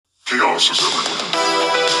chaos is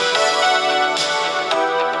everywhere.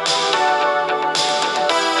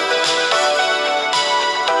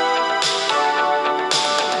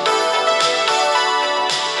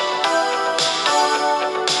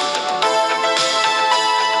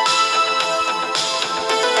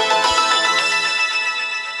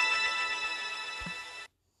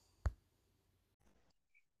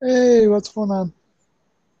 Hey, what's going on?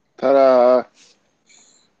 Ta-da!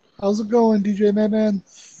 How's it going, DJ Madman?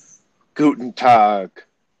 Guten Tag.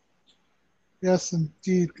 Yes,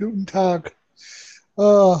 indeed. Guten Tag.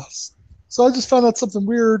 Uh, so I just found out something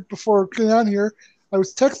weird before getting on here. I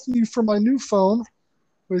was texting you from my new phone,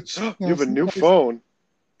 which, You have a it's new nice. phone.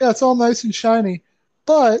 Yeah, it's all nice and shiny.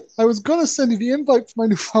 But I was going to send you the invite for my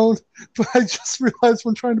new phone, but I just realized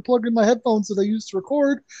when trying to plug in my headphones that I used to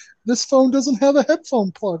record, this phone doesn't have a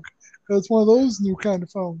headphone plug. It's one of those new kind of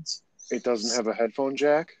phones. It doesn't have a headphone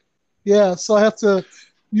jack. Yeah, so I have to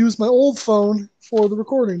use my old phone for the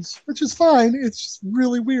recordings, which is fine. It's just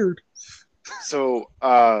really weird. So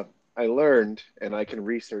I learned, and I can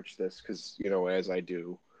research this because, as I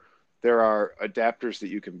do, there are adapters that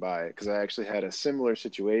you can buy. Because I actually had a similar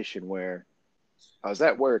situation where I was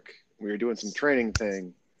at work, we were doing some training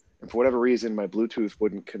thing, and for whatever reason, my Bluetooth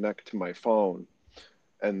wouldn't connect to my phone.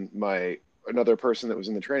 And my another person that was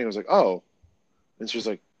in the training was like, "Oh," and she's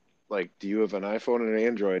like, "Do you have an iPhone and an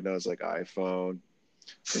Android?" And I was like, "iPhone."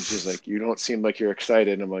 And she's like, "You don't seem like you're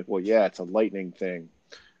excited." And I'm like, "Well, yeah, it's a lightning thing."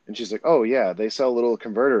 And she's like, "Oh, yeah, they sell little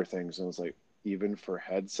converter things." And I was like, "Even for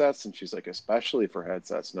headsets?" And she's like, "Especially for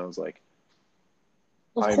headsets." And I was like,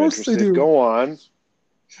 Of "I'm course they interested. do. Go on."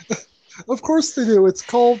 Of course they do. It's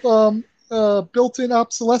called built-in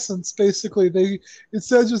obsolescence. Basically, they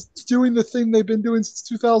instead of just doing the thing they've been doing since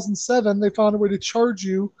 2007, they found a way to charge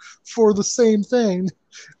you for the same thing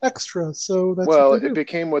extra. So that's what Well, they it do.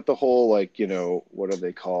 became with the whole, like, what are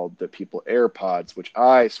they called? The people AirPods, which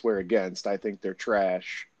I swear against. I think they're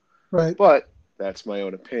trash. Right. But that's my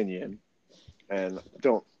own opinion. And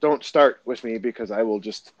don't start with me because I will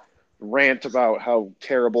just rant about how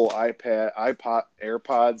terrible iPod,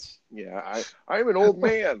 AirPods. Yeah, I'm an old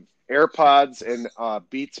man. AirPods and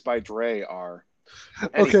Beats by Dre are.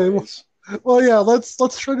 Okay. Well, Anyways, well, yeah. Let's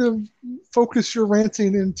try to focus your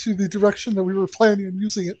ranting into the direction that we were planning on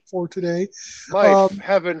using it for today. life, Um,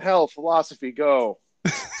 heaven, hell, philosophy, go.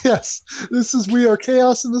 Yes, this is We Are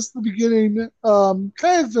Chaos, and this is the beginning,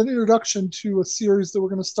 kind of an introduction to a series that we're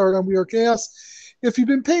going to start on We Are Chaos. If you've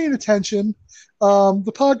been paying attention,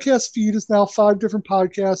 the podcast feed is now 5 different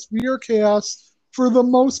podcasts. We Are Chaos, for the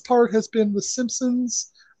most part, has been The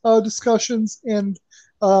Simpsons discussions and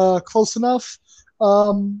Close Enough.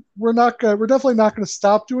 We're definitely not going to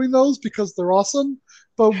stop doing those because they're awesome,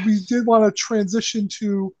 but we Yes. did want to transition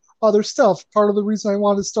to other stuff. Part of the reason I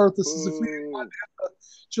wanted to start this is if we Boo.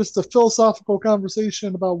 just a philosophical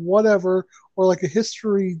conversation about whatever, or like a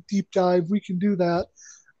history deep dive, we can do that.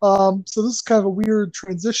 So this is kind of a weird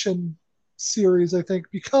transition series, I think,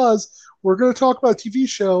 because we're going to talk about a TV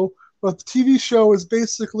show, but the TV show is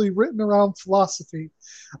basically written around philosophy.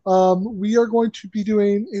 We are going to be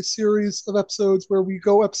doing a series of episodes where we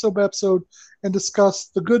go episode by episode and discuss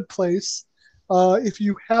The Good Place. If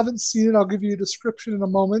you haven't seen it, I'll give you a description in a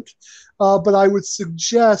moment. But I would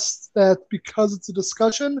suggest that because it's a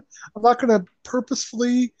discussion, I'm not going to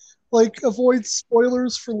purposefully avoid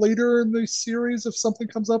spoilers for later in the series if something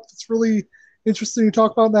comes up that's really interesting to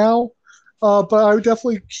talk about now. But I would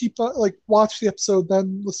definitely keep watch the episode,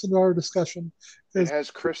 then listen to our discussion. It Because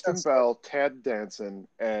has Kristen Bell, Ted Danson,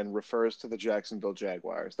 and refers to the Jacksonville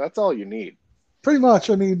Jaguars. That's all you need. pretty much,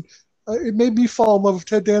 I mean, it made me fall in love with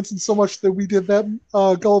Ted Danson so much that we did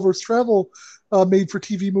that Gulliver's Travel made for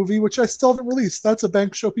TV movie, which I still haven't released. That's a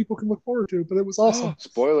bank show people can look forward to, but it was awesome.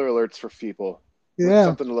 Spoiler alerts for people. Yeah,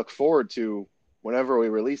 Something to look forward to whenever we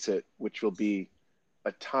release it, which will be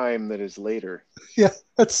a time that is later. yeah.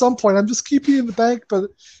 At some point, I'm just keeping it in the bank, but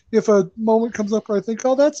if a moment comes up where I think,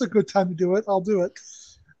 oh, that's a good time to do it, I'll do it.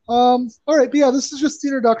 All right, but yeah, this is just the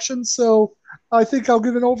introduction. So I think I'll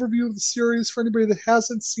give an overview of the series for anybody that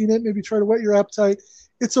hasn't seen it. Maybe try to whet your appetite.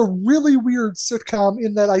 It's a really weird sitcom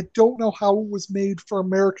in that I don't know how it was made for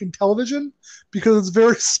American television because it's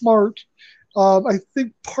very smart. I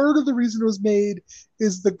think part of the reason it was made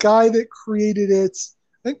is the guy that created it.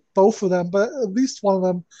 I think both of them, but at least one of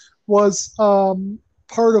them was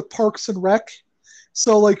part of Parks and Rec.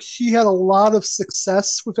 So like he had a lot of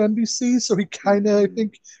success with NBC, so he kind of I Mm.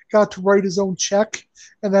 think got to write his own check,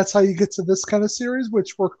 and that's how you get to this kind of series,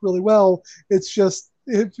 which worked really well. It's just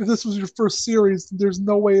if this was your first series, there's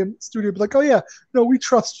no way in studio would be like, oh yeah, no, we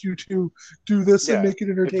trust you to do this and Yeah, make it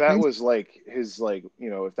if that entertaining. was like his, like,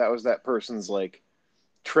 if that was that person's, like,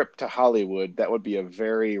 trip to Hollywood, that would be a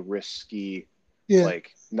very risky, Yeah.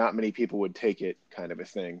 like not many people would take it kind of a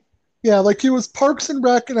thing. Yeah, like he was Parks and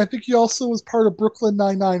Rec, and I think he also was part of Brooklyn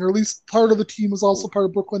Nine-Nine, or at least part of the team was also Ooh. part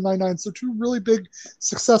of Brooklyn Nine-Nine. So two really big,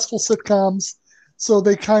 successful sitcoms. So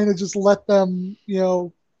they kind of just let them,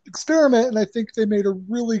 experiment, and I think they made a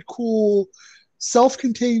really cool,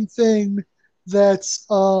 self-contained thing that's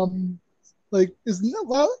like is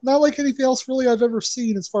not like anything else really I've ever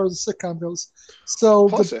seen as far as a sitcom goes. So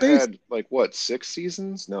the Plus, it base had like what, 6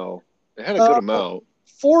 seasons? No, it had a good uh, amount.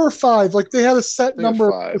 4 or 5, like they had a set I think number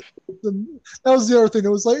of five. and that was the other thing. It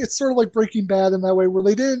was like it's sort of like Breaking Bad in that way, where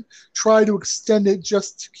they didn't try to extend it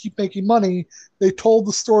just to keep making money. They told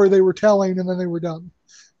the story they were telling, and then they were done.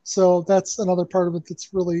 So that's another part of it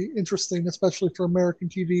that's really interesting, especially for American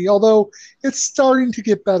TV. Although it's starting to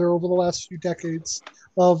get better over the last few decades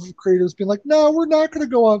of creators being like, no, we're not going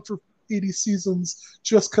to go on for 80 seasons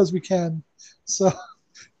just because we can. So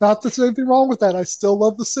not that there's anything wrong with that. I still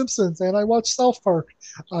love The Simpsons and I watch South Park.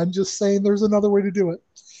 I'm just saying there's another way to do it.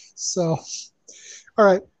 So, all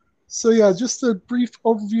right. So, yeah, just a brief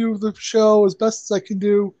overview of the show as best as I can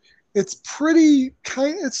do. It's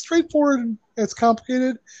it's straightforward and it's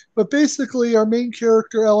complicated, but basically, our main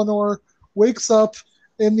character, Eleanor, wakes up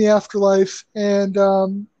in the afterlife and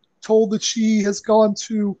told that she has gone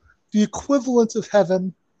to the equivalent of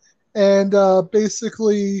heaven and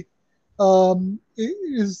basically it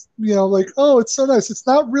is like, oh, it's so nice. It's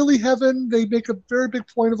not really heaven. They make a very big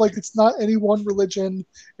point of like it's not any one religion,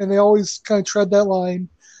 and they always kind of tread that line.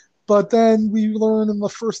 But then we learn in the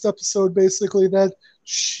first episode basically that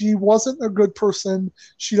she wasn't a good person.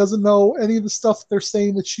 She doesn't know any of the stuff they're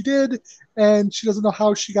saying that she did, and she doesn't know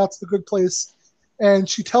how she got to the good place. And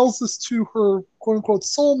she tells this to her quote unquote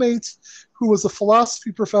soulmate, who was a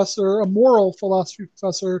philosophy professor, a moral philosophy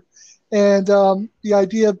professor. And the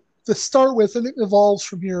idea to start with, and it evolves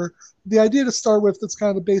from here, the idea to start with that's kind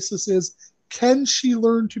of the basis is, can she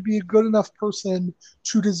learn to be a good enough person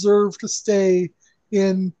to deserve to stay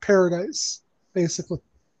in paradise, basically?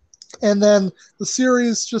 And then the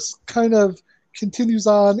series just kind of continues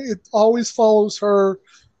on. It always follows her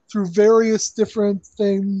through various different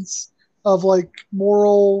things of like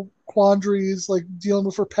moral quandaries, like dealing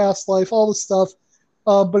with her past life, all this stuff.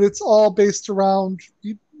 But it's all based around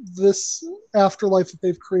this afterlife that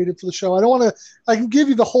they've created for the show. I don't want to. I can give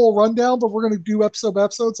you the whole rundown, but we're going to do episode by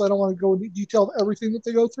episode, so I don't want to go into detail of everything that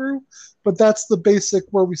they go through. But that's the basic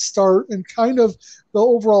where we start, and kind of the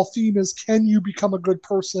overall theme is: can you become a good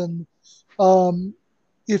person um,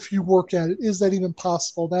 if you work at it? Is that even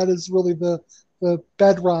possible? That is really the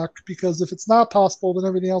bedrock, because if it's not possible, then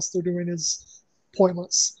everything else they're doing is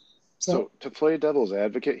pointless. So So to play devil's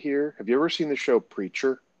advocate here, have you ever seen the show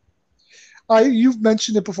Preacher? you've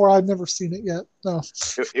mentioned it before. I've never seen it yet. No.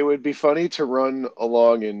 It would be funny to run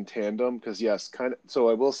along in tandem because yes, kind of. So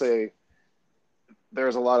I will say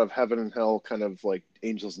there's a lot of heaven and hell kind of like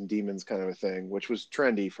angels and demons kind of a thing, which was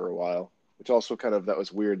trendy for a while. Which also kind of that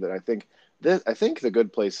was weird that I think The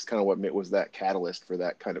Good Place is kind of what was that catalyst for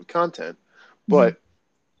that kind of content. Mhm. But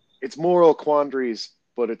it's moral quandaries,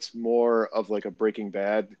 but it's more of like a Breaking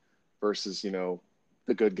Bad versus,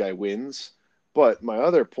 the good guy wins. But my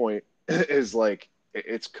other point is like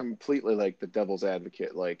it's completely like the devil's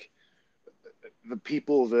advocate. Like the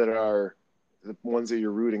people that are the ones that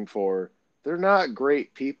you're rooting for, they're not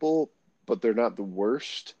great people, but they're not the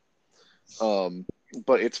worst. Um,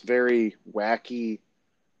 but it's very wacky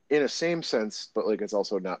in a same sense, but like it's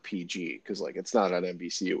also not PG because like it's not on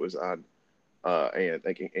NBC. It was on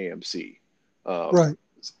like AMC. Um, Right.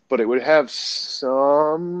 but it would have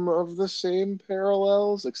some of the same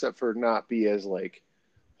parallels, except for not be as like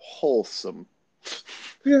wholesome.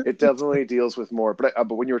 Yeah. It definitely deals with more. But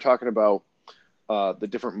when you were talking about the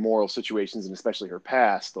different moral situations and especially her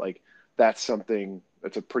past, like that's something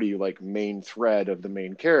that's a pretty like main thread of the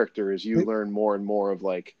main character is you learn more and more of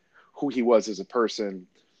like who he was as a person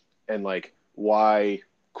and like why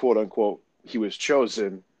quote unquote he was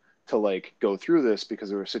chosen to like go through this because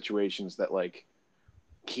there were situations that like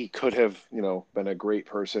he could have been a great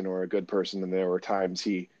person or a good person and there were times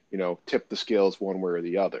he tipped the scales one way or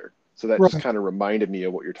the other, so that just Right. kind of reminded me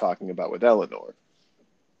of what you're talking about with Eleanor.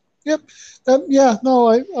 Yep. Yeah. No.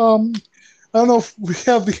 I don't know if we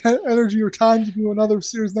have the energy or time to do another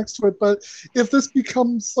series next to it, but if this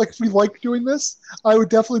becomes like, if we like doing this, I would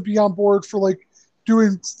definitely be on board for like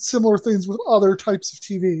doing similar things with other types of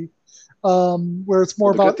TV, where it's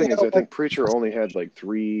more Well, the good about thing is I like, think Preacher only had like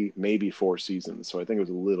 3 maybe 4 seasons, so I think it was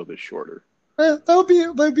a little bit shorter. that'd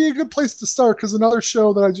be a good place to start, because another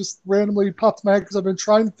show that I just randomly popped in my head because I've been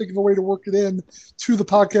trying to think of a way to work it in to the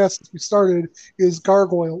podcast since we started is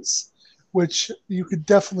Gargoyles. which you could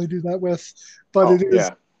definitely do that with. But Oh it is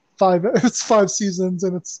yeah, it's 5 seasons,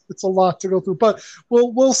 and it's a lot to go through. But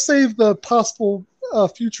we'll save the possible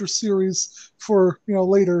future series for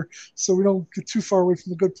later, so we don't get too far away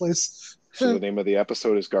from the good place. so the name of the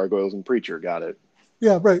episode is Gargoyles and Preacher. Got it.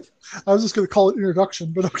 Yeah, right. I was just going to call it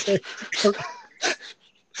introduction, but okay.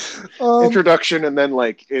 um, Introduction, and then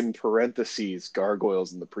like in parentheses,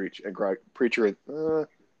 Gargoyles and the Preacher, and Preacher,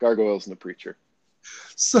 Gargoyles and the Preacher.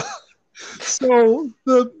 so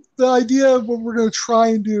the idea of what we're going to try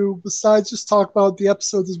and do, besides just talk about the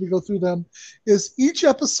episodes as we go through them, is each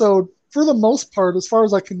episode, for the most part, as far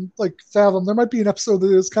as I can like fathom, there might be an episode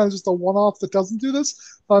that is kind of just a one-off that doesn't do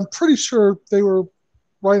this, but I'm pretty sure they were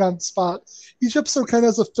right on spot. Each episode kind of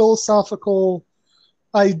has a philosophical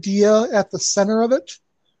idea at the center of it.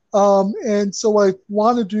 And so what I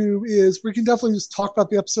want to do is we can definitely just talk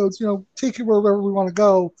about the episodes, take it wherever we want to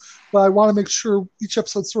go. But I want to make sure each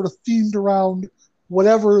episode's sort of themed around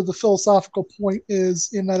whatever the philosophical point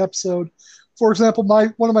is in that episode. For example,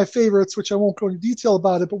 one of my favorites, which I won't go into detail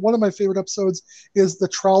about it, but one of my favorite episodes is the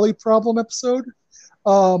trolley problem episode.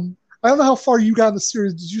 I don't know how far you got in the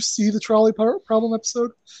series. Did you see the trolley problem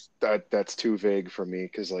episode? That's too vague for me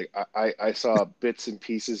because like I saw bits and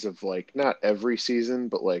pieces of like not every season,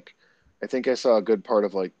 but like I think I saw a good part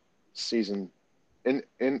of like season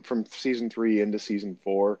in from season 3 into season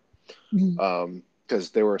 4,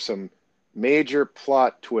 because there were some major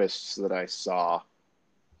plot twists that I saw.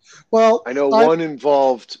 Well, I know one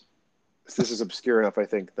involved, this is obscure enough, I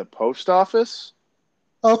think, the post office.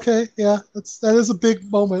 Okay, yeah, that is a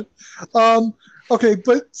big moment. Okay,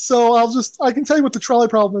 but so I can tell you what the trolley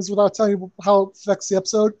problem is without telling you how it affects the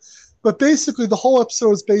episode. But basically, the whole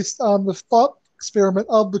episode is based on the thought experiment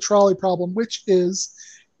of the trolley problem, which is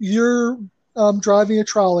you're driving a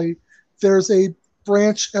trolley. There's a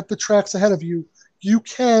branch at the tracks ahead of you. You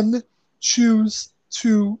can choose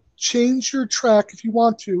to change your track if you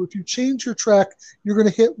want to. If you change your track, you're going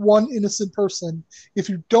to hit one innocent person. If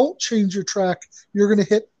you don't change your track, you're going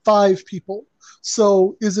to hit 5 people.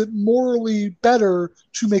 So is it morally better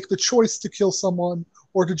to make the choice to kill someone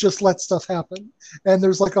or to just let stuff happen? And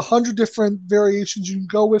there's like 100 different variations you can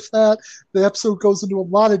go with that. The episode goes into a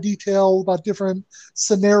lot of detail about different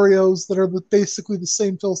scenarios that are basically the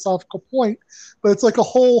same philosophical point, but it's like a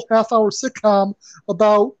whole half-hour sitcom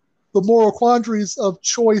about the moral quandaries of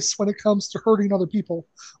choice when it comes to hurting other people.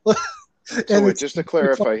 So wait, just to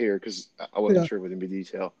clarify here, because I wasn't Yeah. sure with any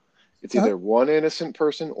detail, it's either one innocent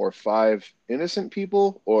person or 5 innocent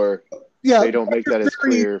people, or Yeah, they don't make that as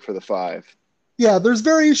clear for the 5. Yeah, there's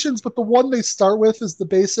variations, but the one they start with is the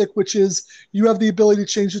basic, which is you have the ability to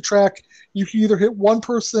change the track. You can either hit one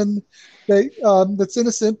person that's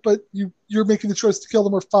innocent, but you're making the choice to kill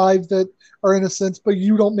them, or 5 that are innocent, but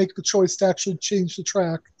you don't make the choice to actually change the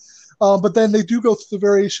track. But then they do go through the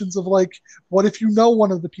variations of like, what if you know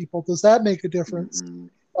one of the people? Does that make a difference? Mm-hmm.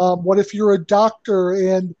 What if you're a doctor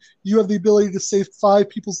and you have the ability to save 5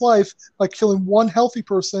 people's life by killing one healthy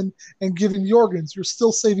person and giving the organs? You're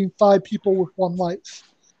still saving 5 people with 1 life.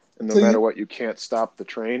 And no matter what, you can't stop the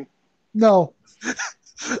train? No.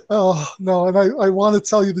 Oh, no. And I want to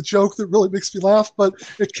tell you the joke that really makes me laugh, but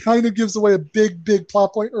it kind of gives away a big, big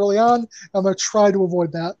plot point early on. I'm going to try to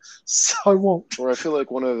avoid that, so I won't. Or I feel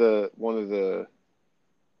like one of the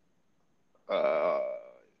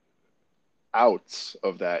outs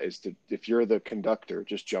of that is to, if you're the conductor,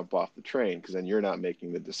 just jump off the train, because then you're not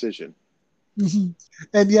making the decision. Mm-hmm.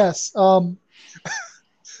 And yes,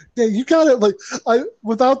 yeah, you got it. Like,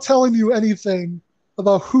 without telling you anything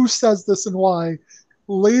about who says this and why,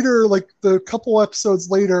 later, like the couple episodes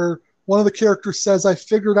later, one of the characters says, "I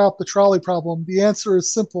figured out the trolley problem. The answer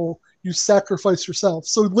is simple. You sacrifice yourself."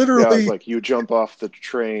 So literally, yeah, it's like you jump off the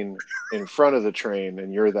train in front of the train,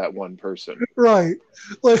 and you're that one person. right?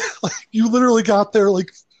 Like you literally got there,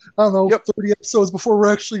 like, I don't know, Yep. 30 episodes before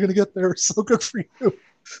we're actually going to get there. So good for you.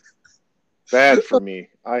 Bad for me.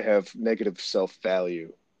 I have negative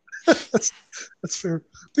self-value. that's fair.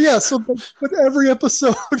 But yeah, so but every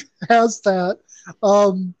episode has that.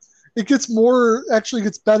 It gets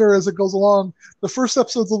better as it goes along. The first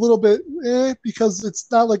episode's a little bit because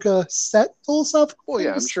it's not like a set philosophical. Well,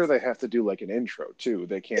 yeah, I'm sure they have to do like an intro too.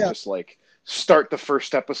 They can't just like start the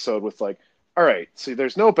first episode with like, all right, see,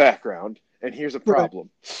 there's no background, and here's a problem.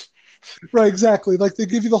 Right, exactly. Like they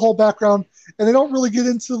give you the whole background, and they don't really get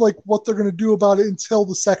into like what they're going to do about it until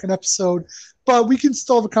the second episode. But we can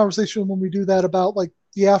still have a conversation when we do that about like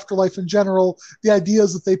the afterlife in general, the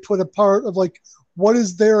ideas that they put a part of like what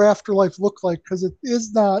does their afterlife look like, because it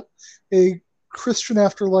is not a Christian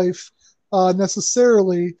afterlife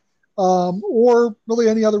necessarily. or really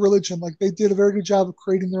any other religion. Like they did a very good job of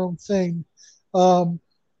creating their own thing. Um,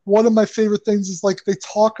 One of my favorite things is like they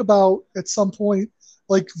talk about at some point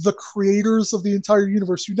like the creators of the entire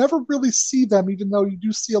universe. You never really see them, even though you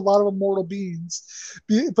do see a lot of immortal beings.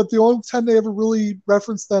 But the only time they ever really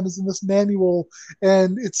reference them is in this manual,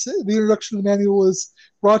 and it's the introduction of the manual is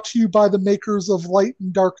brought to you by the makers of light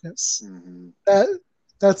and darkness. Mm-hmm.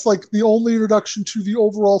 That's like the only introduction to the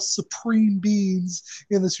overall supreme beings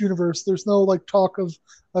in this universe. There's no like talk of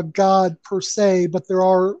a god per se, but there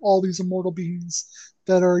are all these immortal beings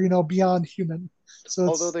that are beyond human. So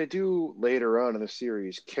Although it's they do later on in the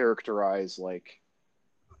series characterize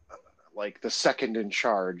like the second in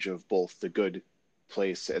charge of both the good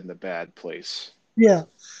place and the bad place. yeah,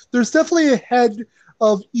 there's definitely a head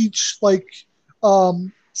of each like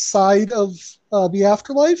side of the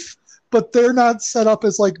afterlife, but they're not set up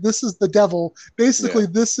as like this is the devil. Yeah. Basically,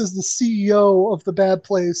 this is the CEO of the bad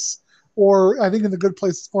place, or I think in the good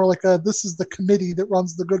place it's more like a this is the committee that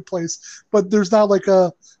runs the good place. But there's not like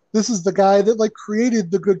a this is the guy that like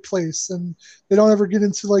created the good place, and they don't ever get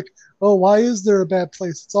into like oh why is there a bad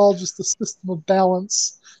place? It's all just a system of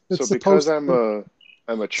balance So that's because supposed to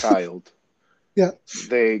I'm a child, yeah.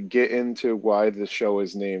 they get into why the show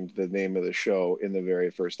is named the name of the show in the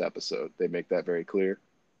very first episode. They make that very clear.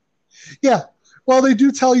 Yeah. Well, they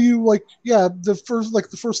do tell you like yeah, the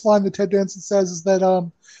first line that Ted Danson says is that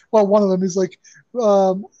well one of them is like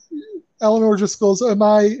um Eleanor just goes, "Am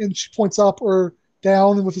I?" and she points up or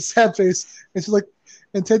down and with a sad face, and she's like,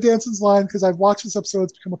 and Ted Danson's line because I've watched this episode,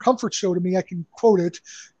 it's become a comfort show to me. I can quote it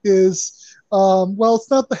is, "Well, it's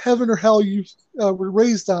not the heaven or hell you were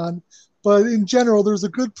raised on, but in general, there's a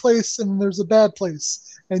good place and there's a bad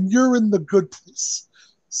place, and you're in the good place."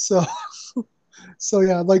 So so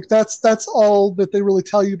yeah, like that's all that they really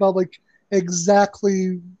tell you about like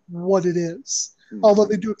exactly what it is. Although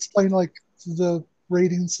Mm-hmm. they do explain like the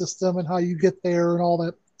rating system and how you get there and all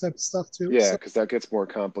that type of stuff too. Yeah, So because that gets more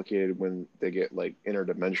complicated when they get like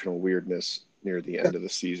interdimensional weirdness near the yeah, end of the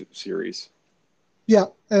series. yeah,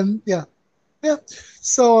 and yeah, yeah.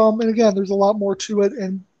 So and again, there's a lot more to it,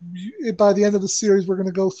 and by the end of the series, we're going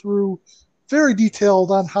to go through very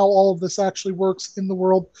detailed on how all of this actually works in the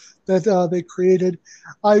world that they created.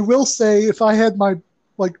 I will say, if I had my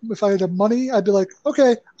like, if I had money, I'd be like,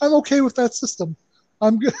 okay, I'm okay with that system.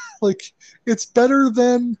 I'm good. Like, it's better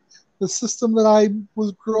than the system that I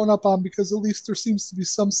was growing up on because at least there seems to be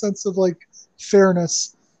some sense of like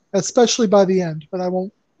fairness, especially by the end. But I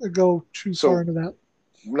won't go too far So into that.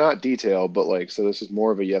 not detailed, but like so this is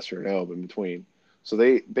more of a yes or no in between. So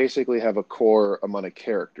they basically have a core amount of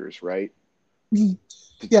characters, right? Did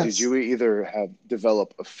Yes. you either have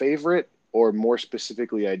develop a favorite or more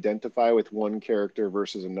specifically identify with one character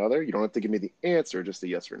versus another? You don't have to give me the answer, just a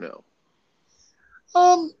yes or no.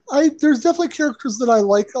 I there's definitely characters that I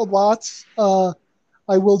like a lot.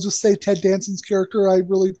 I will just say Ted Danson's character I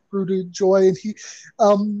really grew to enjoy, and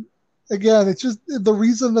um, again, it's just the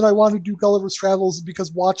reason that I want to do Gulliver's Travels is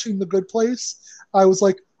because watching The Good Place, I was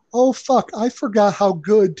like, oh fuck, I forgot how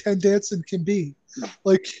good Ted Danson can be.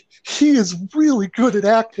 Like he is really good at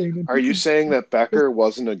acting, and Are he you can. saying that Becker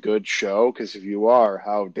wasn't a good show? Because if you are,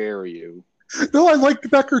 how dare you? No, I liked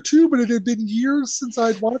Becker too, but it had been years since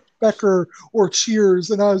I'd watched Becker or Cheers,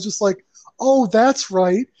 and I was just like, oh, that's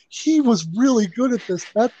right. He was really good at this.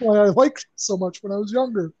 That's why I liked him so much when I was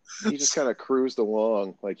younger. He just kind of cruised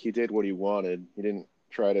along, like he did what he wanted. He didn't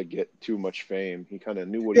try to get too much fame. He kind of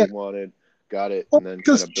knew what Yeah, he wanted, got it, well, and then kind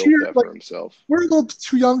because of built Cheers, that like, for himself. we're a little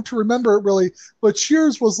too young to remember it really, but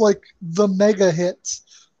Cheers was like the mega hit.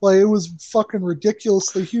 Like, it was fucking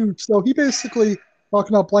ridiculously huge. So he basically,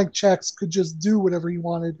 talking about blank checks, could just do whatever he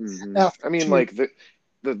wanted after I mean, Cheers. like the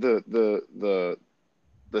the the the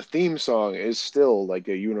the theme song is still like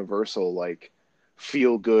a universal like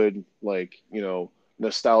feel good like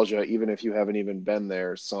nostalgia even if you haven't even been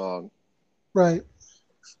there song. Right.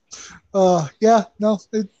 Yeah, no,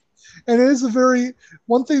 and it is a very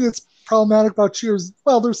one thing that's problematic about Cheers.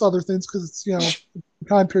 Well, there's other things because it's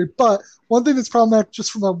time period, but one thing that's problematic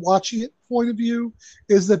just from a watching it point of view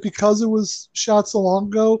is that because it was shot so long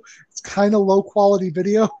ago, it's kind of low quality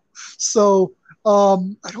video. So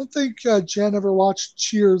I don't think Jen ever watched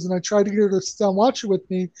Cheers, and I tried to get her to sit down and watch it with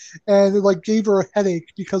me, and it like gave her a headache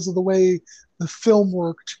because of the way the film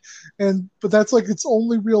worked. And but that's like its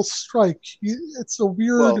only real strike. It's a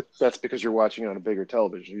weird. Well, that's because you're watching on a bigger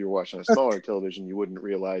television. If you're watching on a smaller television, you wouldn't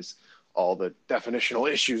realize all the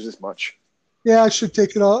definitional issues as much. Yeah, I should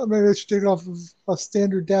take it off. Maybe I should take it off of a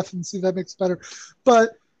standard def and see if that makes it better.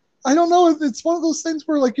 But I don't know. It's one of those things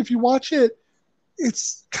where, like, if you watch it,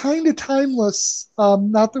 it's kind of timeless.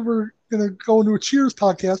 Not that we're going to go into a Cheers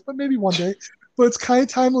podcast, but maybe one day. But it's kind of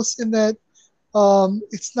timeless in that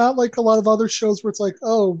it's not like a lot of other shows where it's like,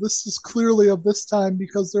 oh, this is clearly of this time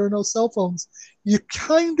because there are no cell phones. You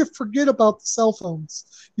kind of forget about the cell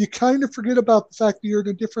phones. You kind of forget about the fact that you're in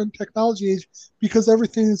a different technology age because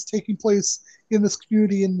everything is taking place in this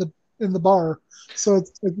community in the bar. So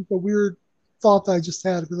it's a weird thought that I just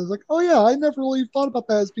had because I was like, oh yeah, I never really thought about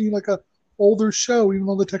that as being like a older show, even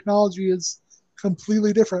though the technology is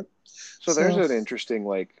completely different. So there's an interesting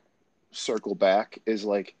like circle back is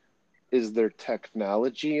like, is there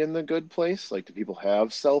technology in the good place? Like, do people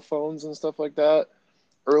have cell phones and stuff like that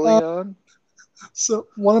early uh, on? so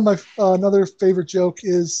one of my another favorite joke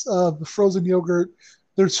is the frozen yogurt.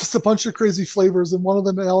 There's just a bunch of crazy flavors, and one of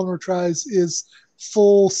them that Eleanor tries is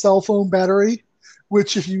full cell phone battery,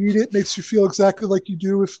 which if you eat it makes you feel exactly like you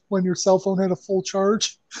do if when your cell phone had a full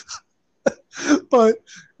charge. But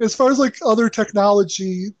as far as like other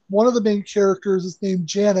technology, one of the main characters is named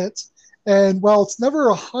Janet, and while it's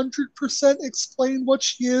never 100% explained what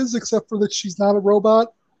she is, except for that she's not a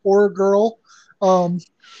robot or a girl, um,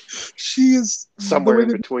 she is the Somewhere way in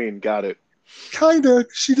that between. Got it.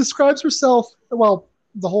 she describes herself. Well,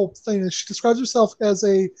 the whole thing is she describes herself as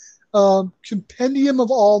a compendium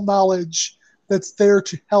of all knowledge that's there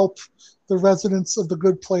to help the residents of the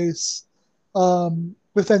good place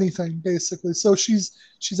with anything, basically. So she's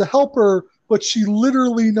a helper, but she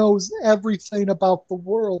literally knows everything about the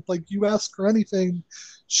world. Like you ask her anything,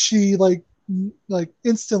 she like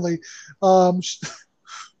instantly. She,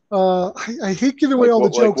 I hate giving away Like all the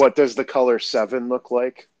what? Like jokes. what does the color 7 look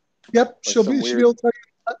like? Yep, Like some she'll be weird. able to tell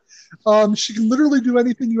you that. She can literally do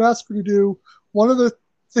anything you ask her to do. One of the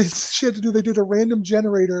things she had to do, they did a random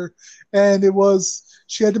generator, and it was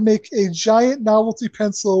she had to make a giant novelty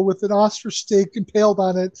pencil with an ostrich steak impaled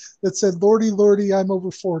on it that said "Lordy, Lordy, I'm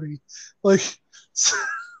over 40." Like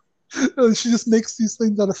she just makes these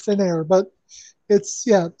things out of thin air, but it's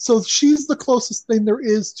yeah. So she's the closest thing there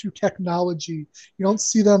is to technology. You don't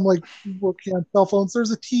see them like working on cell phones.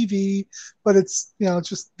 There's a TV, but it's it's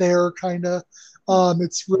just there kind of.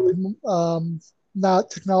 It's really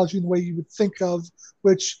not technology in the way you would think of.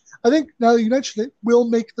 Which I think now that you mentioned it, will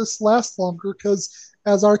make this last longer because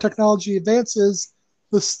as our technology advances,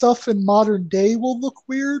 the stuff in modern day will look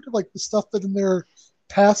weird, like the stuff that in their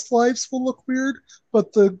past lives will look weird,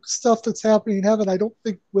 but the stuff that's happening in heaven, I don't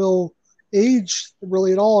think will age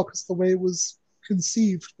really at all because the way it was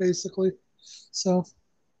conceived, basically. So,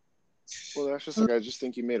 Well, that's just like I just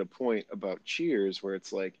think you made a point about Cheers, where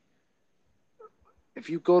it's like if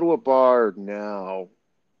you go to a bar now,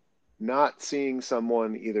 not seeing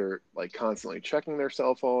someone either like constantly checking their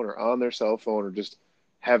cell phone or on their cell phone or just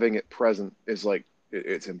having it present is like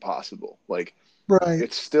it's impossible. Like right.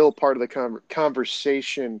 it's still part of the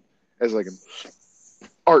conversation as like an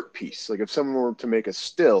art piece. Like if someone were to make a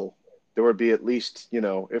still, there would be at least,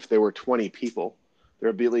 if there were 20 people, there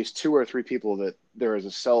would be at least 2 or 3 people that there is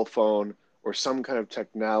a cell phone or some kind of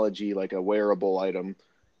technology, like a wearable item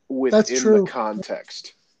That's within the true.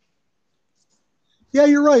 context. Yeah,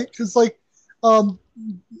 you're right. Because um,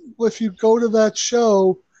 if you go to that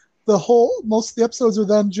show, most of the episodes are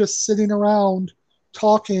them just sitting around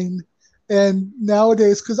talking. And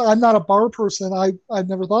nowadays, because I'm not a bar person, I've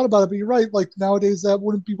never thought about it. But you're right. Like nowadays, that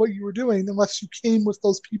wouldn't be what you were doing unless you came with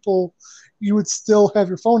those people. You would still have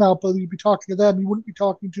your phone out, but you'd be talking to them. You wouldn't be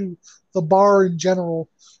talking to the bar in general.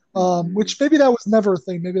 Mm-hmm. Which maybe that was never a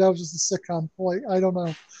thing. Maybe that was just a sitcom. Like I don't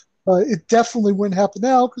know. But it definitely wouldn't happen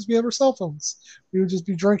now because we have our cell phones. We would just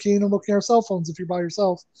be drinking and looking at our cell phones if you're by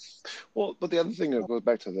yourself. Well, but the other thing that goes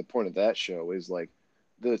back to the point of that show is like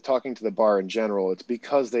the talking to the bar in general. It's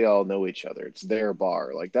because they all know each other. It's their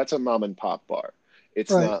bar. Like that's a mom and pop bar.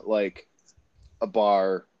 It's Right. not like a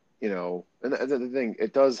bar, And the thing,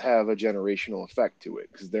 it does have a generational effect to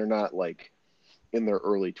it because they're not like in their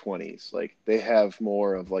early 20s. Like they have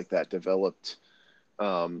more of like that developed,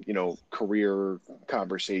 career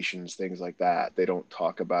conversations, things like that. They don't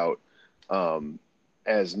talk about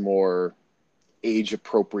as more age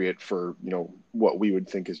appropriate for what we would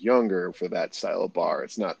think is younger for that style of bar.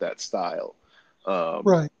 It's not that style. um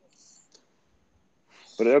Right.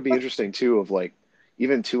 but it'll be interesting too of like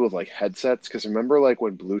even too of like headsets because remember like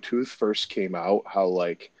when Bluetooth first came out how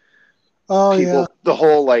like Oh yeah. people the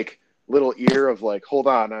whole like little ear of like hold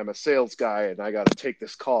on, I'm a sales guy and I got to take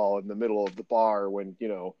this call in the middle of the bar when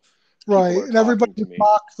people Right. are And everybody talking to would me.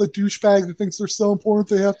 mock the douchebag that thinks they're so important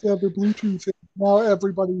they have to have their Bluetooth. In. Now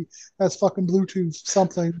everybody has fucking Bluetooth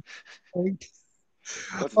something. Like,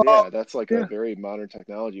 That's uh, yeah, that's like a yeah. very modern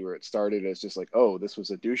technology where it started as just like, oh, this was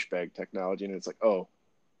a douchebag technology, and it's like, oh,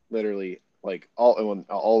 literally like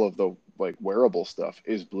all of the like wearable stuff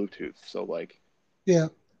is Bluetooth. So like, Yeah.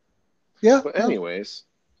 Yeah. but No. anyways,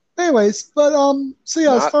 But so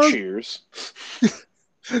yeah, as not far as Cheers.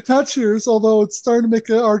 not Cheers, although it's starting to make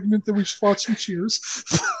an argument that we should watch some Cheers.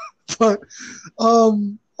 But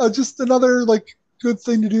just another like good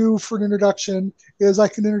thing to do for an introduction is I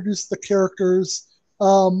can introduce the characters.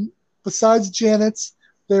 Besides Janet,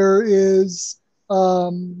 there is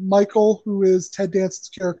Michael, who is Ted Danson's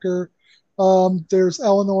character. There's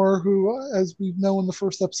Eleanor, who, as we know in the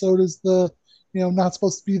first episode, is the not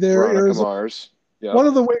supposed to be there. Veronica Arizona. Mars. Yeah. One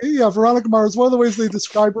of the ways, yeah, Veronica Mars. One of the ways they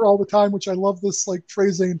describe her all the time, which I love this like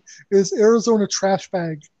phrasing, is Arizona trash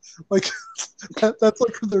bag. Like that's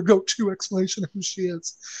like their go-to explanation of who she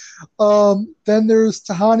is. Then there's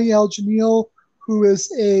Tahani Al Jamil, who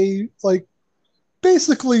is a like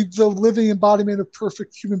basically the living embodiment of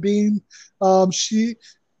perfect human being. She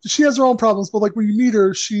has her own problems, but like when you meet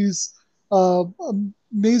her, she's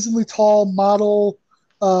amazingly tall model,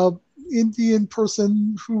 uh, Indian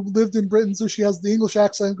person who lived in Britain, so she has the English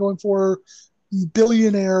accent going for her.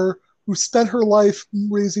 Billionaire who spent her life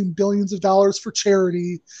raising billions of dollars for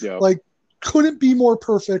charity. Yeah. Like, couldn't be more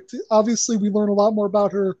perfect. Obviously, we learn a lot more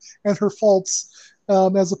about her and her faults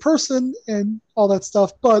as a person and all that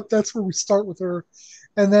stuff, but that's where we start with her.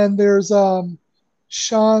 And then there's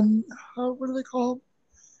Sean, what do they call him?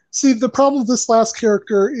 See, the problem with this last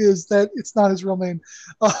character is that it's not his real name.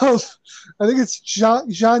 I think it's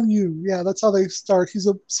Zhan Yu. Yeah, that's how they start. He's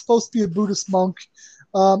supposed to be a Buddhist monk.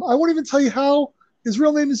 I won't even tell you how. His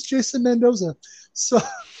real name is Jason Mendoza. So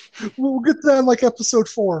we'll get to that in like episode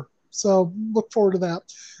 4. So look forward to that.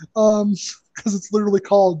 Because it's literally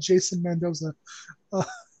called Jason Mendoza. But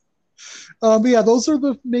yeah, those are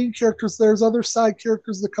the main characters. There's other side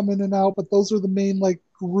characters that come in and out, but those are the main like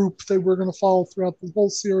group that we're going to follow throughout the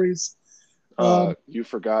whole series. You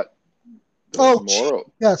forgot Oh,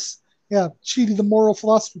 moral. Yes. Yeah, Chidi, the moral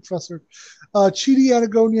philosophy professor. Chidi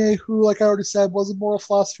Anagonye, who, like I already said, was a moral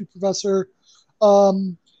philosophy professor.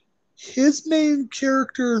 His main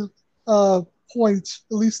character point,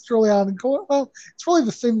 at least early on, and it's really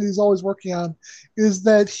the thing that he's always working on, is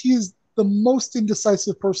that he's the most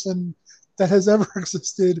indecisive person that has ever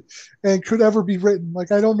existed and could ever be written.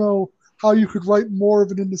 Like, I don't know how you could write more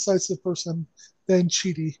of an indecisive person than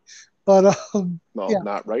Chidi. But Well, yeah,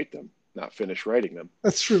 not write them, not finish writing them.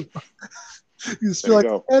 that's true. You just There feel you like,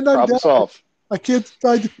 go. and I'm Problem done. solved. I can't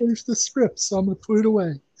decide to finish this script, so I'm going to put it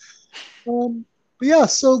away. But yeah,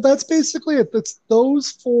 so that's basically it. That's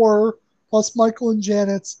those 4 plus Michael and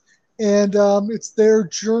Janet, and it's their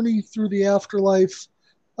journey through the afterlife,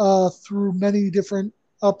 through many different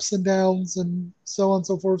ups and downs and so on and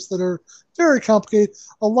so forth that are very complicated.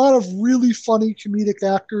 A lot of really funny comedic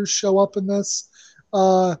actors show up in this.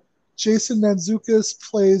 Jason Mantzoukas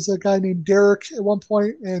plays a guy named Derek at one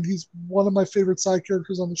point, and he's one of my favorite side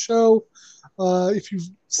characters on the show. If you've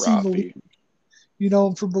seen The League, you know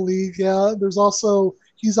him from The League. Yeah, there's also,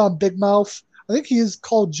 he's on Big Mouth. I think he is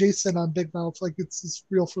called Jason on Big Mouth, like it's his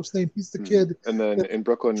real first name. He's the kid. And then in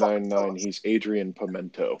Brooklyn Fucking Nine-Nine, he's Adrian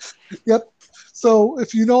Pimento. Yep. So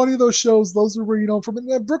if you know any of those shows, those are where you know him from.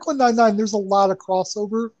 And Brooklyn Nine-Nine, there's a lot of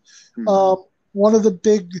crossover. One of the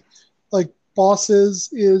big like bosses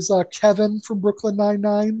is Kevin from Brooklyn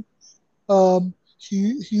Nine-Nine.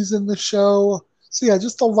 He's in the show. So yeah,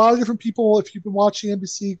 just a lot of different people. If you've been watching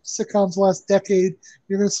NBC sitcoms the last decade,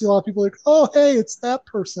 you're going to see a lot of people like, oh, hey, it's that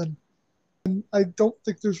person. And I don't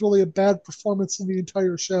think there's really a bad performance in the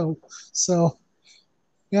entire show. So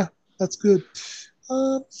yeah, that's good.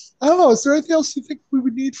 I don't know. Is there anything else you think we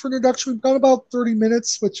would need for an introduction? We've got about 30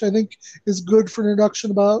 minutes, which I think is good for an introduction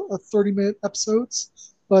about a 30-minute episodes.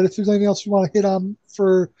 But if there's anything else you want to hit on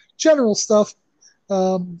for general stuff,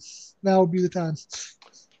 now would be the time.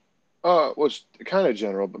 Well, it's kind of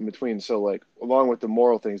general, but like, along with the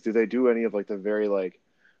moral things, do they do any of like the very like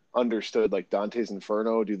understood like Dante's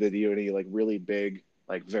Inferno? Do they do any like really big,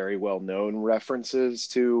 like very well known references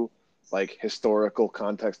to like historical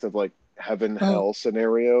context of like heaven hell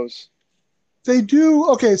scenarios? They do.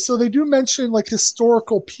 Okay, so they do mention like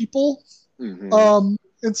historical people and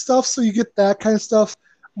stuff, so you get that kind of stuff.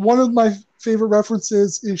 One of my favorite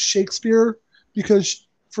references is Shakespeare, because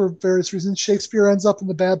for various reasons Shakespeare ends up in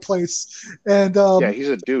the bad place, and yeah, he's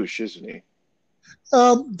a douche, isn't he?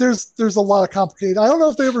 There's a lot of complicated. I don't know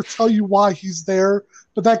if they ever tell you why he's there,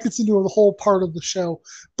 but that gets into the whole part of the show.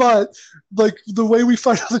 But like the way we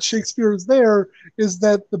find out that Shakespeare is there is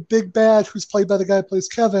that the big bad, who's played by the guy who plays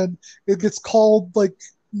Kevin, it gets called like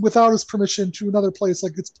without his permission to another place,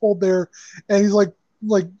 like gets pulled there, and he's like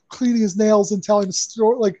cleaning his nails and telling a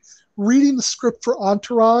story, like reading the script for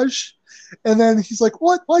Entourage. And then he's like,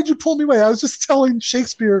 what? Why'd you pull me away? I was just telling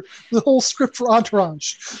Shakespeare the whole script for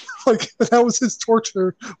Entourage. Like, that was his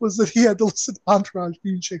torture, was that he had to listen to Entourage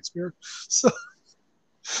being Shakespeare. So,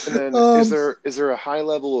 And then is there a high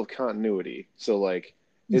level of continuity? So like,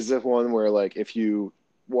 is there one where like if you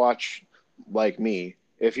watch like me,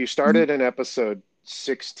 if you started in episode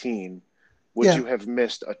 16, would yeah. you have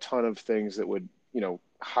missed a ton of things that would,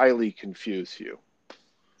 highly confuse you?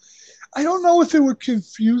 I don't know if it would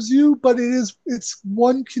confuse you, but it's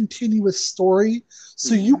one continuous story.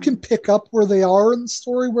 So you can pick up where they are in the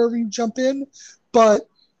story wherever you jump in, but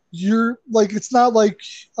you're like, it's not like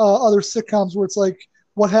other sitcoms where it's like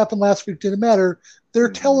what happened last week didn't matter.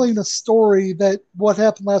 They're telling a story that what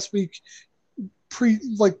happened last week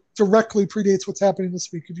directly predates what's happening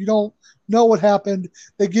this week. If you don't know what happened,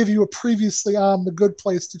 they give you a previously on The Good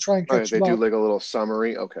Place to try and catch They you do up. like a little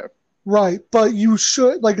summary. Okay. Right, but you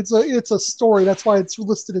should like it's a story. That's why it's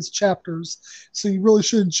listed as chapters. So you really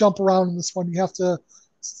shouldn't jump around in this one. You have to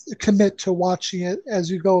commit to watching it as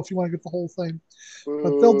you go if you want to get the whole thing.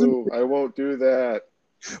 But they'll do. Ooh, I won't do that.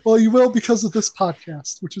 Well, you will because of this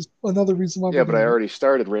podcast, which is another reason why. Yeah, but I already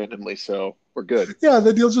started randomly, so we're good. Yeah,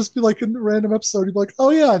 then you'll just be like in a random episode. You'll be like, "Oh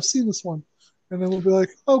yeah, I've seen this one," and then we'll be like,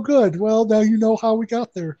 "Oh good, well now you know how we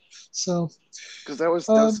got there." So because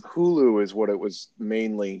that's Hulu is what it was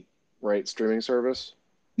mainly, right? Streaming service.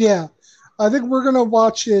 Yeah, I think we're gonna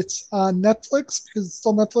watch it on Netflix because it's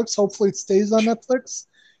still Netflix. Hopefully, it stays on Netflix.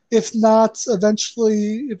 If not,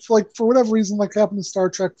 eventually, if like for whatever reason, like happened to Star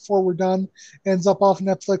Trek before we're done, ends up off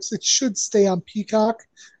Netflix, it should stay on Peacock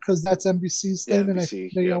because that's NBC's thing, and I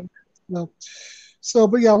think NBC, they yeah. own. No. So,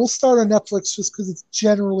 but yeah, we'll start on Netflix just because it's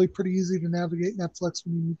generally pretty easy to navigate Netflix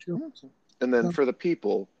when you need to. And then So, for the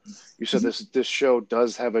people, you said this show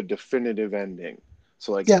does have a definitive ending.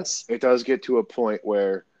 So like yes, it does get to a point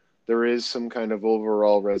where there is some kind of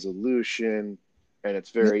overall resolution, and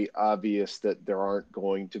it's yep, very obvious that there aren't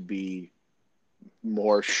going to be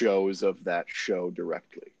more shows of that show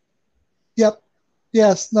directly. yep.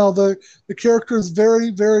 Yes, no, the characters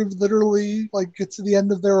very literally like get to the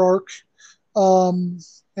end of their arc, um,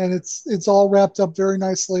 and it's all wrapped up very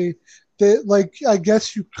nicely. Like I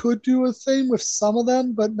guess you could do a thing with some of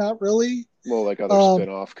them, but not really. Well, like other Um,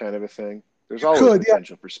 spin-off kind of a thing. There's you always could, yeah,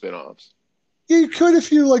 potential for spin-offs. you could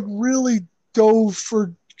if you like really dove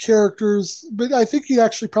for characters, but I think you'd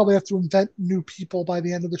actually probably have to invent new people by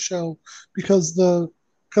the end of the show because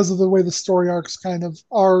of the way the story arcs kind of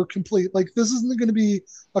are complete. Like this isn't going to be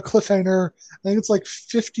a cliffhanger. I think it's like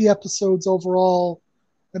 50 episodes overall.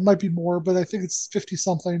 It might be more, but I think it's 50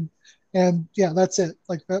 something. And yeah, that's it.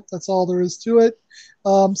 Like that's all there is to it.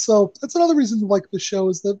 So that's another reason to like the show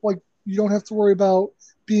is that like you don't have to worry about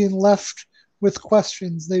being left with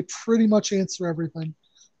questions. They pretty much answer everything.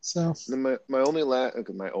 So And then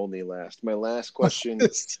my last question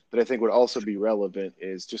that I think would also be relevant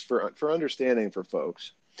is just for understanding for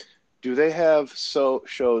folks. Do they have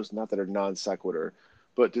shows not that are non sequitur,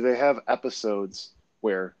 but do they have episodes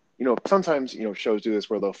where sometimes shows do this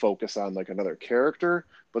where they'll focus on like another character,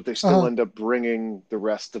 but they still uh-huh. end up bringing the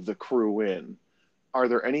rest of the crew in? Are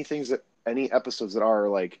there any episodes that are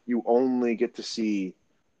like you only get to see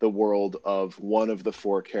the world of one of the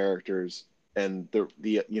four characters, and the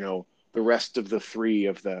rest of the three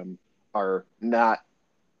of them are not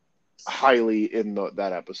highly in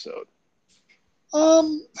that episode?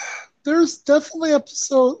 Um, there's definitely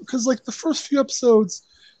episode because like the first few episodes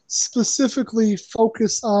specifically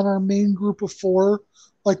focus on our main group of four.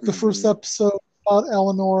 Like the first episode about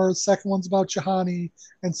Eleanor, the second one's about Jahani,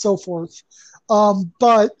 and so forth.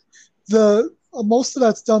 But the most of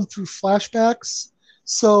that's done through flashbacks,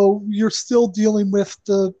 so you're still dealing with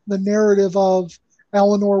the narrative of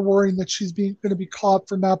Eleanor worrying that she's being going to be caught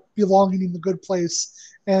for not belonging in the good place,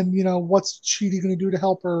 and what's Chidi going to do to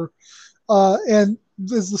help her. And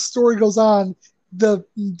as the story goes on, the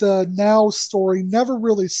now story never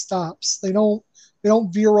really stops. They don't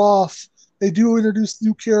veer off. They do introduce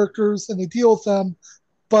new characters and they deal with them,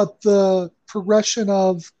 but the progression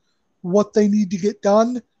of what they need to get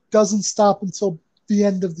done doesn't stop until the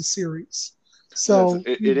end of the series. So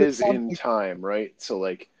It is in time, right? So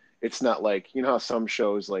like it's not like how some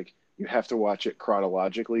shows like you have to watch it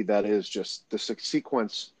chronologically. That is just the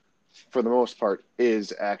sequence for the most part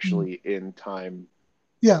is actually in time,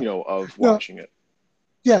 yeah, of no, watching it.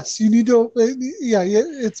 yes, you need to. Yeah,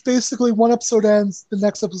 it's basically one episode ends, the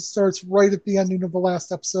next episode starts right at the ending of the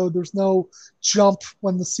last episode. There's no jump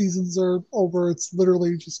when the seasons are over. It's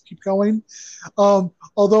literally just keep going.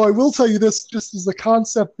 Although I will tell you this, just as a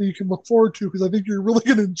concept that you can look forward to, because I think you're really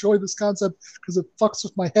going to enjoy this concept because it fucks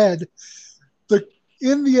with my head. The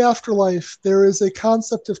in the afterlife, there is a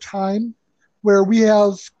concept of time where we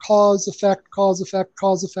have cause, effect, cause, effect,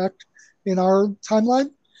 cause, effect in our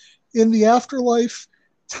timeline. In the afterlife,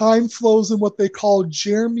 time flows in what they call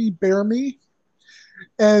Jeremy Bear Me.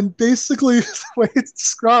 And basically, the way it's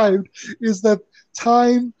described is that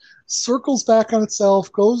time circles back on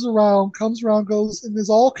itself, goes around, comes around, goes, and is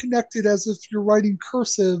all connected as if you're writing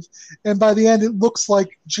cursive. And by the end, it looks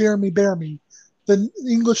like Jeremy Bear Me, the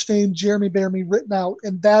English name Jeremy Bear Me written out.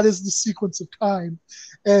 And that is the sequence of time.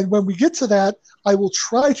 And when we get to that, I will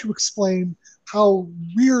try to explain how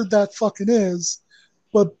weird that fucking is.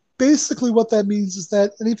 But basically, what that means is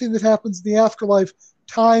that anything that happens in the afterlife,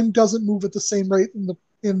 time doesn't move at the same rate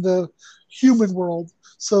in the human world.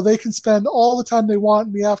 So they can spend all the time they want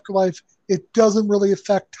in the afterlife. It doesn't really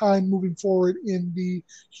affect time moving forward in the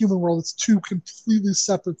human world. It's two completely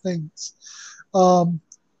separate things.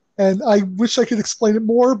 And I wish I could explain it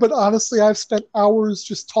more, but honestly, I've spent hours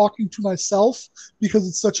just talking to myself because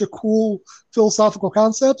it's such a cool philosophical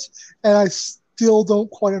concept, and I still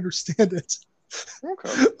don't quite understand it.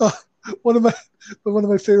 Okay. One of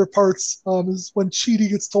my favorite parts is when Chidi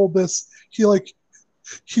gets told this.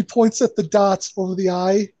 He points at the dots over the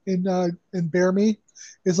eye in Bear Me.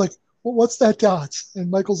 Is like, well, what's that dot?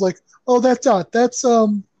 And Michael's like, oh, that dot. That's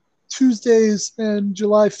Tuesdays and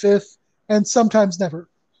July 5th, and sometimes never.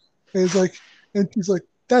 And he's like,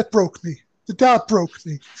 that broke me. The dot broke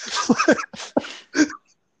me.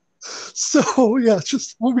 So yeah,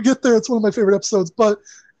 just when we get there, it's one of my favorite episodes. But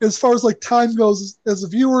as far as like time goes, as a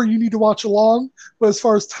viewer, you need to watch along. But as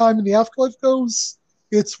far as time in the afterlife goes,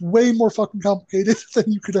 it's way more fucking complicated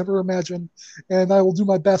than you could ever imagine. And I will do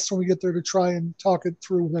my best when we get there to try and talk it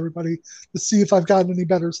through with everybody to see if I've gotten any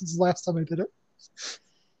better since the last time I did it.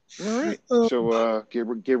 All right. So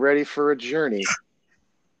get ready for a journey.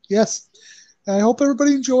 Yes. And I hope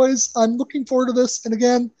everybody enjoys. I'm looking forward to this. And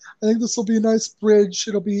again, I think this will be a nice bridge.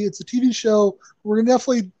 It's a TV show. We're going to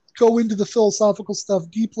definitely go into the philosophical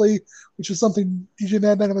stuff deeply, which is something DJ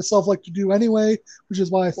Madman and myself like to do anyway, which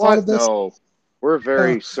is why I thought of this. No, we're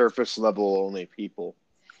very surface level only people.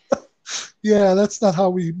 Yeah, that's not how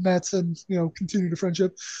we met and continued a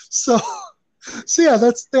friendship. So yeah,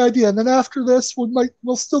 that's the idea. And then after this,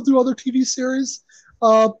 we'll still do other TV series,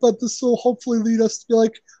 but this will hopefully lead us to be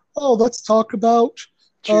like, oh, let's talk about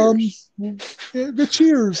Cheers. The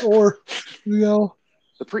Cheers, or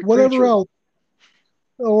whatever Preacher. else,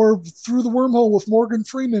 or Through the Wormhole with Morgan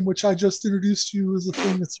Freeman, which I just introduced you as a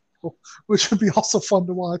thing which would be also fun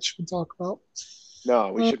to watch and talk about.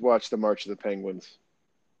 No, we should watch the March of the Penguins.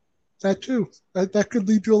 That too. That could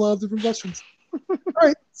lead to a lot of different questions. All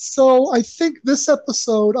right. So I think this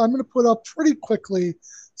episode I'm going to put up pretty quickly.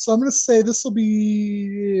 So I'm going to say this will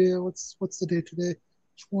be what's the date today?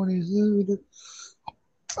 20.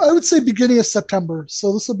 I would say beginning of September.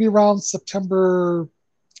 So this will be around September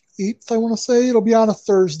 8th. I want to say it'll be on a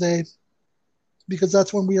Thursday because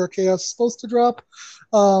that's when We Are Chaos is supposed to drop.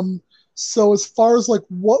 So as far as like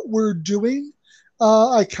what we're doing,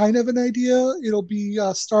 I kind of have an idea. It'll be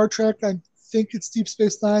Star Trek. I think it's Deep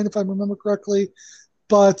Space Nine, if I remember correctly.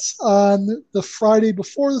 But on the Friday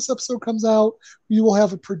before this episode comes out, we will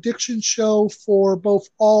have a prediction show for both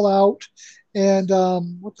All Out and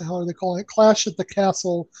what the hell are they calling it? Clash at the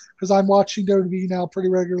Castle, because I'm watching WWE now pretty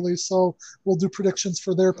regularly. So we'll do predictions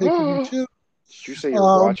for their pay-per-view too. Did you say you're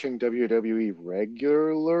watching WWE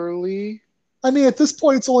regularly? I mean, at this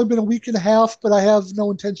point, it's only been a week and a half, but I have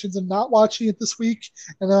no intentions of not watching it this week,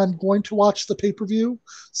 and then I'm going to watch the pay-per-view.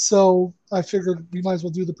 So I figured we might as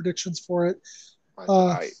well do the predictions for it.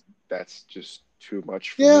 That's just too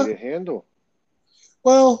much for me to handle.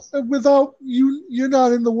 Well, without you're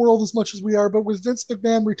not in the world as much as we are, but with Vince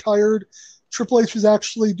McMahon retired, Triple H is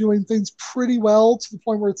actually doing things pretty well to the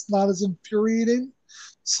point where it's not as infuriating.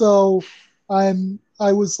 So I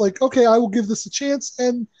was like, okay, I will give this a chance,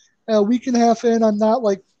 and a week and a half in, I'm not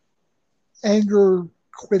like anger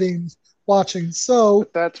quitting watching. So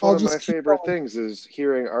but that's one of my favorite things is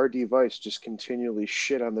hearing RD Vice just continually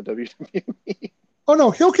shit on the WWE. Oh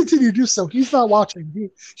no, he'll continue to do so. He's not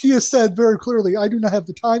watching. He has said very clearly, I do not have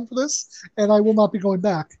the time for this, and I will not be going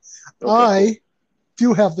back. Okay, I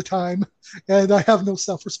do have the time, and I have no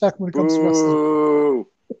self-respect when it comes to wrestling.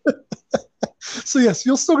 So yes,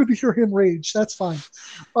 you'll still get to hear him rage. That's fine.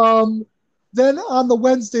 Then on the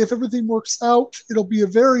Wednesday, if everything works out, it'll be a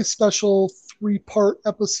very special 3-part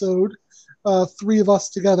episode, 3 of us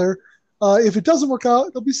together. If it doesn't work out,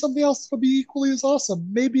 it'll be something else that'll be equally as awesome.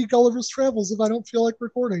 Maybe Gulliver's Travels if I don't feel like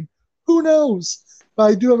recording. Who knows? But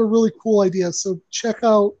I do have a really cool idea. So check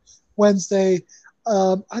out Wednesday.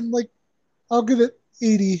 I'll give it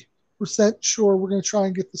 80% sure we're going to try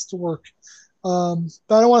and get this to work.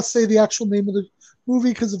 But I don't want to say the actual name of the movie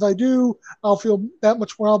because if I do, I'll feel that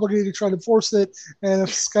much more obligated to try to force it. And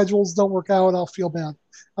if schedules don't work out, I'll feel bad.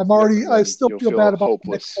 Yep, and I then still you'll feel bad feel about the Mick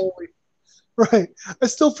hopeless. Foley. Right. I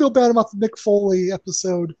still feel bad about the Mick Foley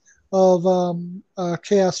episode of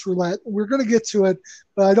Chaos Roulette. We're going to get to it,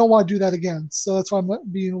 but I don't want to do that again. So that's why I'm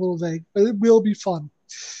being a little vague. But it will be fun.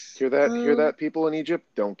 Hear that? Hear Um, that, people in Egypt?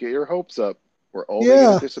 Don't get your hopes up. We're only going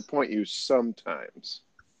to yeah, disappoint you sometimes.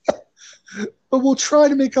 but we'll try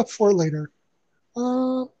to make up for it later.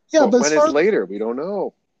 Yeah, But but as when far is as later? We don't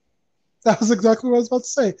know. that was exactly what I was about to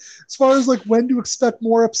say. As far as like when to expect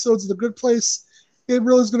more episodes of The Good Place, it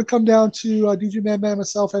really is going to come down to DJ Madman and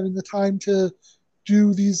myself having the time to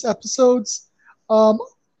do these episodes. Um,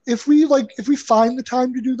 if we find the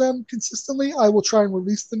time to do them consistently, I will try and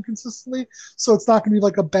release them consistently. So it's not going to be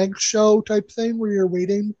like a bank show type thing where you're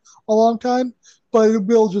waiting a long time, but it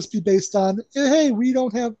will just be based on hey, we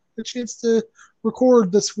don't have a chance to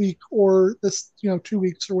record this week or this 2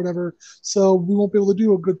 weeks or whatever, so we won't be able to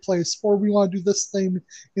do a good place, or we want to do this thing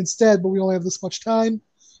instead, but we only have this much time.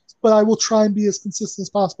 But I will try and be as consistent as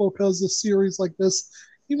possible because a series like this,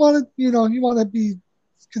 you want to be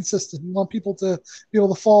consistent. You want people to be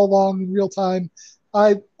able to follow along in real time.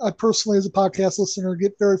 I personally, as a podcast listener,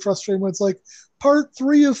 get very frustrated when it's like part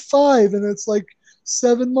 3 of 5, and it's like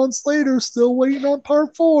 7 months later, still waiting on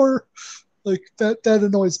part 4. Like that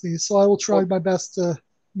annoys me. So I will try Well, my best to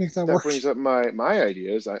make that that work. brings up my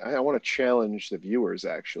ideas. I want to challenge the viewers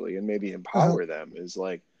actually, and maybe Uh-huh. empower them. Is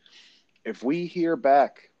like if we hear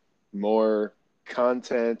back more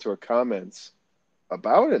content or comments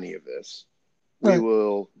about any of this, we Right.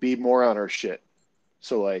 will be more on our shit.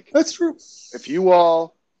 So like, That's true. if you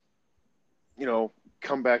all, you know,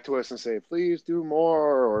 come back to us and say, please do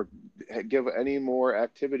more or give any more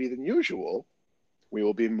activity than usual, we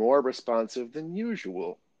will be more responsive than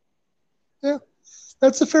usual. Yeah.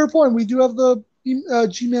 That's a fair point. We do have the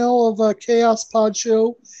Gmail of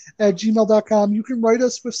chaospodshow at gmail.com. You can write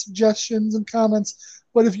us with suggestions and comments.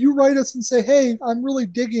 But if you write us and say, hey, I'm really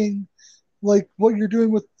digging like what you're doing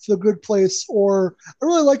with The Good Place, or I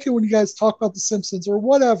really like it when you guys talk about The Simpsons or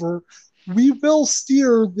whatever, we will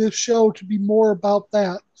steer this show to be more about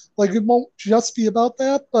that. Like it won't just be about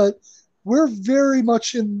that, but we're very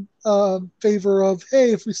much in favor of,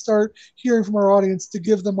 hey, if we start hearing from our audience, to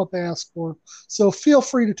give them what they ask for. So feel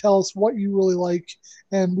free to tell us what you really like,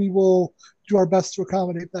 and we will do our best to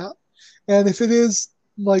accommodate that. And if it is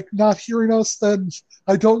like not hearing us, then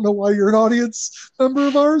I don't know why you're an audience member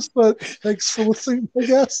of ours, but thanks for listening, I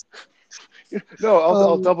guess. No,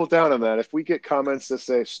 I'll Um, double down on that. If we get comments that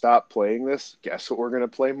say stop playing this, guess what we're going to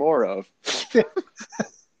play more of? yeah,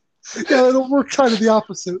 yeah, it'll work kind of the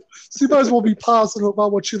opposite. So you might as well be positive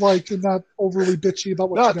about what you like and not overly bitchy about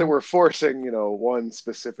what you Not that don't. we're forcing, one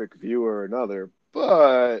specific view or another,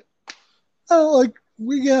 but Like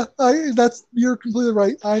you're completely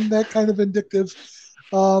right. I'm that kind of vindictive.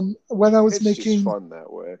 When I was it's just making, fun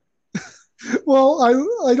that way. well,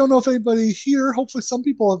 I don't know if anybody here. Hopefully, some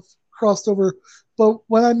people have crossed over. But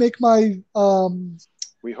when I make my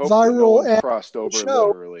We hope that no viral one's ad crossed for the over show,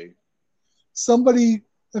 literally. somebody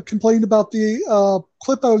complained about the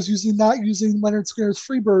clip I was using, not using Leonard Skinner's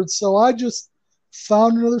Freebird. So I just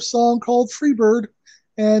found another song called Freebird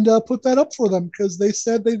and put that up for them because they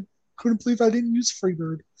said they couldn't believe I didn't use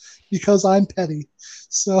Freebird because I'm petty.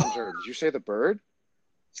 So I'm sorry, did you say the bird?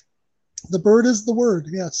 the bird is the word,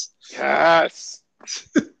 yes. Yes.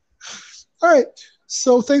 All right.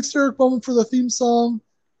 So thanks to Eric Bowman for the theme song.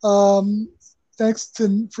 Um, thanks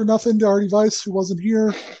for nothing to Artie Weiss, who wasn't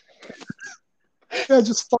here. Yeah,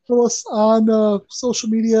 just follow us on social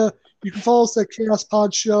media. You can follow us at Chaos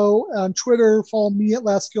Pod Show on Twitter. Follow me at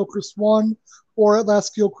Last Gilchrist1 or at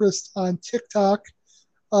Last Gilchrist on TikTok.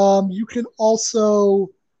 You can also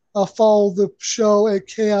follow the show at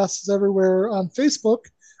Chaos is Everywhere on Facebook.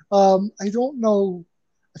 I don't know.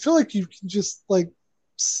 I feel like you can just like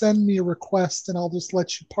send me a request and I'll just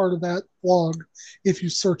let you part of that blog if you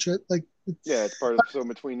search it. Like, Yeah, it's part of so in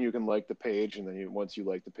between you can like the page and then once you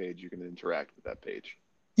like the page you can interact with that page.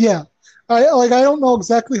 yeah, I don't know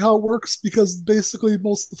exactly how it works because basically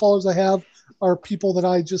most of the followers I have are people that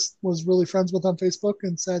I just was really friends with on Facebook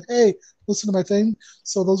and said, "Hey, listen to my thing."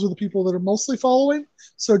 So those are the people that are mostly following.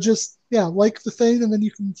 So just like the thing, and then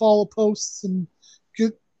you can follow posts and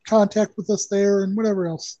get contact with us there and whatever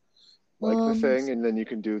else. Like the Um, thing and then you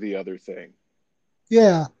can do the other thing.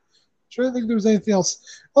 yeah, trying to think if there's anything else.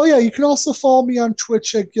 Oh yeah, you can also follow me on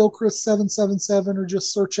Twitch at Gilchrist777 or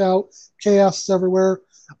just search out Chaos Everywhere.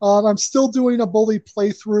 I'm still doing a bully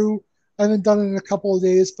playthrough. I haven't done it in a couple of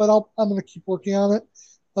days, but I'm going to keep working on it.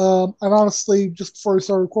 I'm honestly, just before we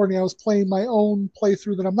started recording, I was playing my own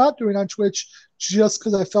playthrough that I'm not doing on Twitch just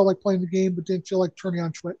because I felt like playing the game but didn't feel like turning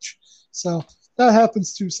on Twitch. So that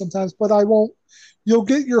happens too sometimes, but I won't. You'll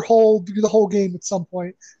get the whole game at some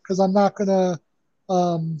point because I'm not gonna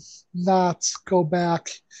um, not go back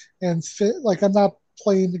and fit. Like I'm not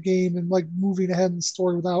playing the game and like moving ahead in the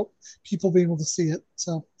story without people being able to see it.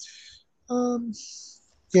 So um,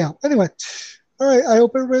 yeah. Anyway, all right. I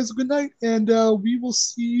hope everybody has a good night, and we will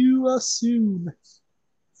see you soon.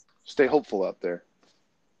 Stay hopeful out there.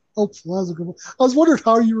 Hopefully, that was a good one. I was wondering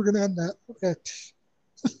how you were going to end that. Okay.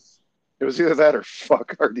 It was either that or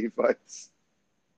fuck our device.